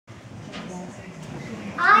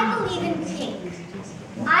I believe in pink.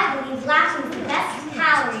 I believe lacking is the best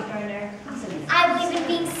calorie burner. I believe in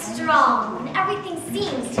being strong when everything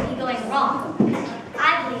seems to be going wrong.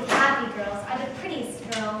 I believe happy girls are the prettiest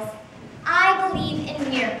girls. I believe in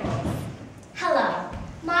miracles. Hello,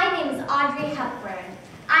 my name is Audrey Hepburn.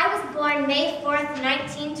 I was born May 4th,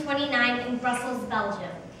 1929 in Brussels,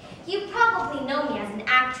 Belgium. You probably know me as an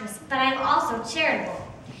actress, but I'm also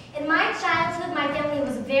charitable. In my childhood, my family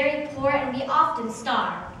was very poor and we often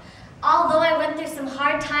starved. Although I went through some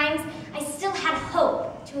hard times, I still had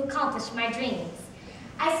hope to accomplish my dreams.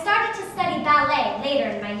 I started to study ballet later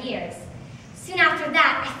in my years. Soon after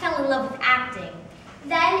that, I fell in love with acting.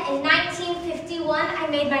 Then, in 1951, I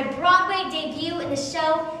made my Broadway debut in the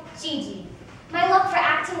show Gigi. My love for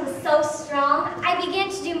acting was so strong, I began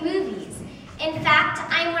to do movies. In fact,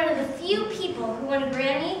 I'm one of the few people who won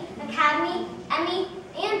Grammy, Academy, Emmy,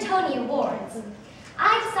 and Tony Awards.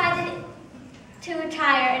 I decided to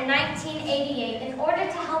retire in 1988 in order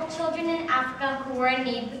to help children in Africa who were in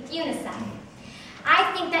need with UNICEF.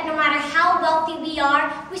 I think that no matter how wealthy we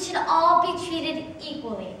are, we should all be treated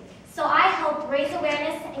equally. So I helped raise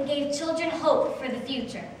awareness and gave children hope for the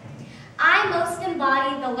future. I most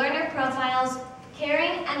embody the learner profiles,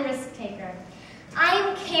 caring and risk taker. I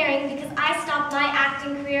am caring because I stopped my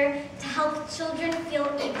acting career to help children feel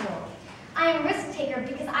equal. I am risk taker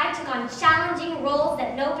because I took on challenging roles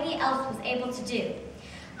that nobody else was able to do.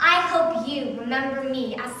 I hope you remember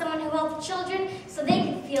me as someone who helped children so they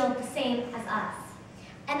can feel the same as us.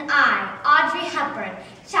 And I, Audrey Hepburn,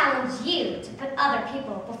 challenge you to put other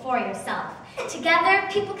people before yourself. Together,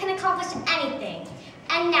 people can accomplish anything.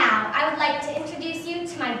 And now, I would like to introduce you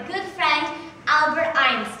to my good friend, Albert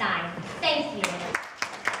Einstein. Thank you.